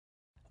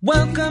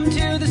Welcome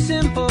to the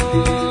Simple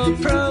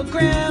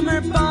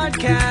Programmer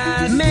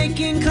Podcast,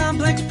 making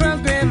complex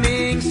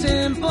programming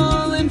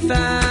simple and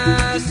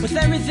fast, with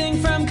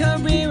everything from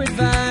career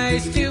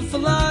advice to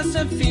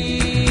philosophy.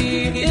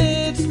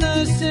 It's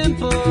the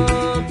Simple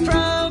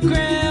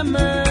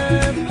Programmer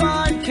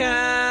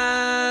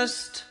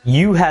Podcast.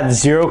 You have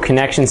zero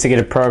connections to get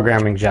a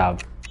programming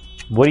job.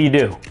 What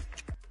do?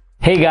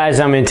 Hey guys,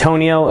 I'm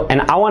Antonio,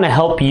 and I want to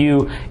help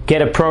you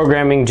get a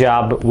programming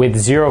job with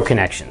zero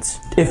connections.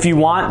 If you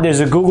want, there's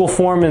a Google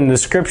form in the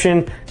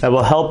description that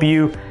will help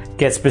you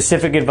get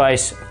specific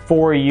advice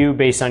for you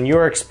based on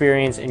your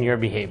experience and your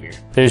behavior.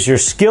 There's your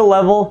skill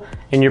level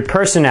and your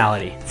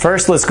personality.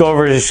 First, let's go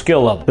over your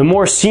skill level. The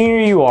more senior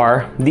you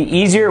are, the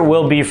easier it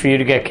will be for you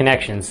to get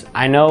connections.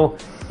 I know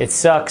it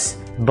sucks,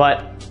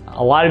 but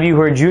a lot of you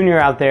who are junior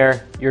out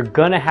there, you're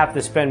gonna have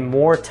to spend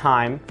more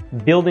time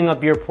building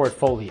up your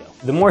portfolio.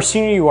 The more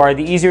senior you are,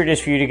 the easier it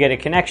is for you to get a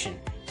connection.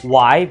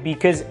 Why?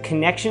 Because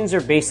connections are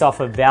based off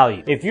of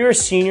value. If you're a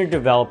senior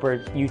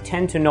developer, you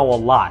tend to know a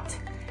lot.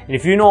 And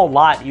if you know a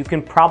lot, you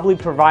can probably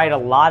provide a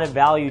lot of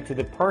value to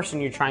the person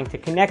you're trying to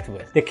connect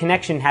with. The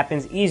connection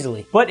happens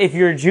easily. But if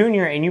you're a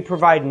junior and you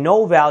provide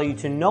no value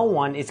to no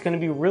one, it's going to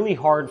be really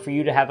hard for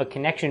you to have a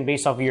connection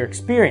based off of your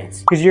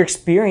experience, because your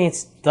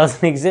experience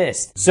doesn't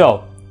exist.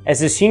 So,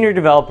 as a senior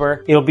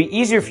developer, it'll be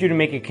easier for you to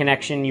make a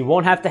connection. You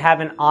won't have to have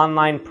an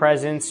online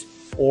presence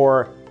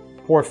or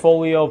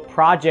portfolio of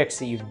projects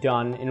that you've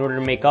done in order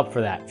to make up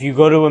for that. If you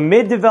go to a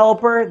mid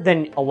developer,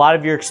 then a lot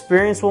of your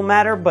experience will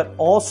matter, but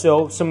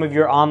also some of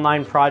your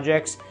online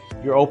projects,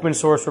 your open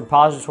source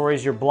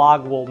repositories, your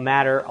blog will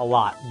matter a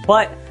lot.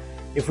 But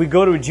if we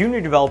go to a junior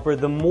developer,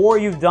 the more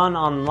you've done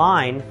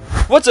online.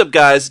 What's up,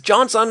 guys?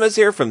 John Sonmez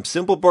here from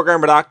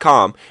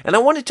simpleprogrammer.com, and I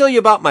want to tell you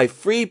about my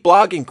free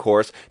blogging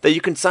course that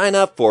you can sign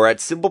up for at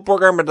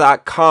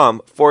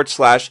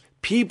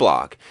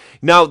simpleprogrammer.com/pblog.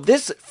 Now,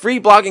 this free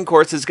blogging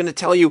course is going to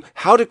tell you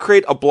how to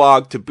create a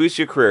blog to boost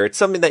your career. It's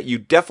something that you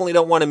definitely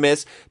don't want to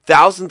miss.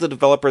 Thousands of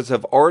developers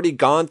have already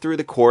gone through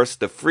the course,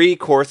 the free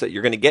course that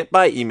you're going to get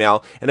by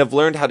email, and have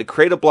learned how to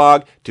create a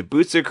blog to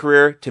boost their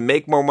career, to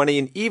make more money,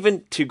 and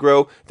even to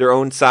grow their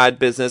own side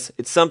business.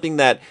 It's something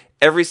that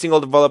every single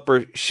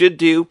developer should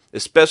do,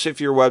 especially if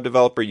you're a web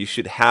developer. You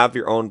should have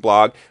your own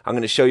blog. I'm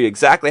going to show you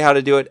exactly how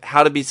to do it,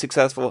 how to be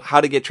successful,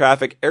 how to get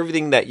traffic,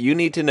 everything that you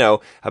need to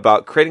know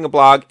about creating a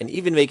blog and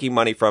even making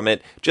money from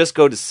it. Just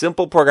go to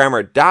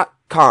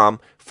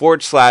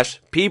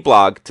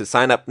simpleprogrammer.com/pblog to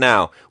sign up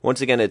now.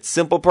 Once again, it's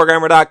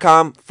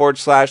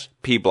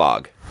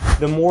simpleprogrammer.com/pblog.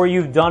 The more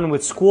you've done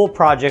with school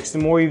projects, the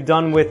more you've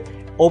done with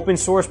open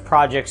source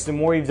projects, the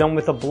more you've done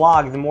with a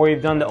blog, the more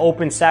you've done the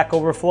open Stack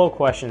Overflow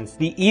questions,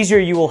 the easier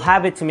you will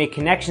have it to make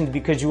connections,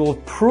 because you will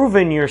have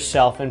proven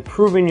yourself and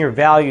proven your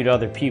value to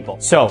other people.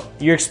 So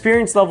your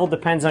experience level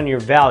depends on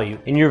your value,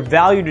 and your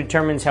value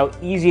determines how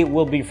easy it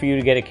will be for you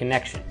to get a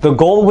connection. The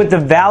goal with the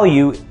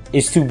value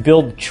is to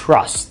build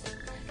trust.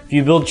 If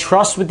you build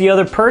trust with the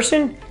other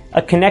person,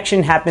 a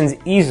connection happens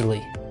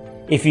easily.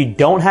 If you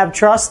don't have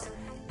trust,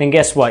 then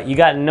guess what? You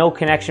got no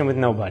connection with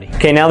nobody.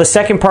 Okay, now the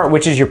second part,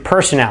 which is your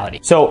personality.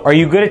 So are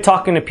you good at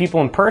talking to people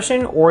in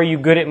person, or are you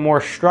good at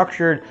more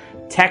structured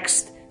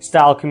text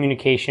style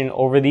communication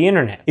over the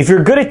internet? If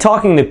you're good at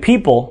talking to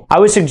people,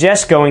 I would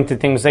suggest going to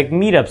things like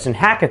meetups and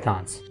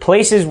hackathons,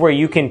 places where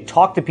you can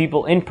talk to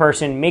people in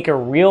person, make a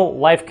real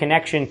life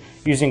connection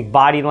using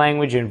body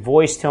language and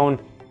voice tone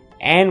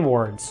and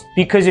words.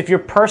 Because if your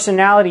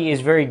personality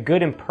is very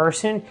good in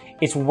person,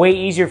 it's way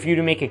easier for you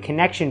to make a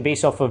connection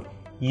based off of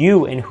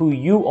you and who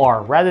you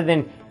are, rather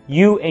than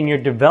you and your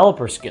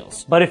developer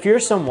skills. But if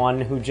you're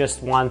someone who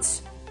just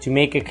wants to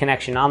make a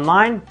connection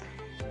online,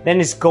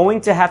 then it's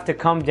going to have to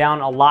come down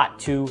a lot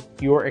to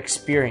your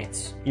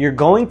experience. You're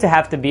going to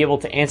have to be able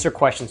to answer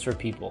questions for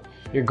people.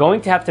 You're going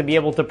to have to be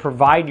able to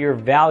provide your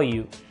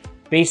value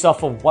based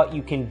off of what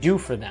you can do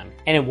for them.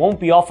 And it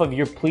won't be off of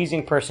your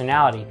pleasing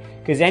personality,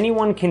 because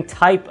anyone can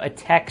type a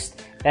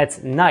text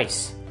that's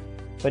nice,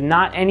 but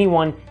not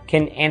anyone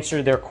can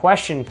answer their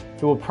question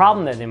to a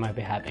problem that they might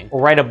be having,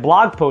 or write a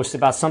blog post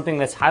about something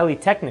that's highly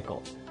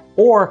technical,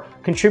 or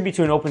contribute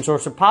to an open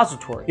source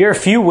repository. There are a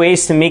few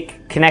ways to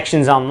make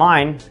connections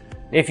online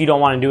if you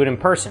don't want to do it in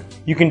person.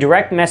 You can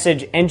direct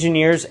message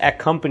engineers at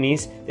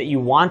companies that you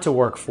want to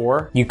work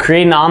for. You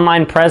create an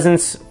online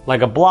presence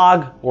like a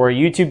blog or a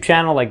YouTube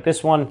channel like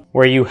this one,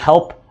 where you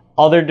help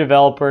other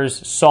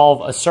developers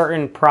solve a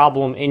certain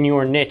problem in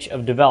your niche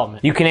of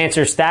development. You can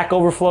answer Stack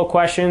Overflow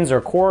questions or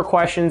core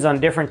questions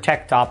on different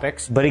tech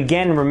topics. But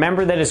again,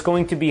 remember that it's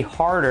going to be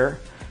harder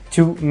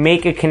to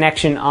make a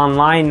connection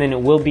online than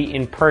it will be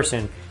in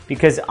person,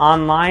 because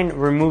online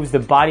removes the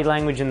body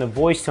language and the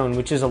voice tone,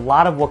 which is a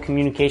lot of what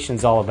communication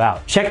is all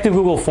about. Check the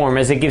Google form,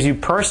 as it gives you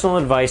personal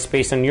advice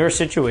based on your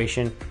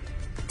situation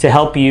to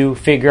help you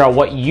figure out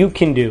what you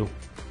can do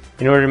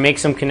in order to make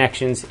some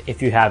connections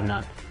if you have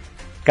none.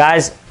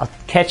 Guys, I'll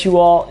catch you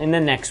all in the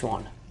next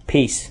one.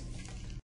 Peace.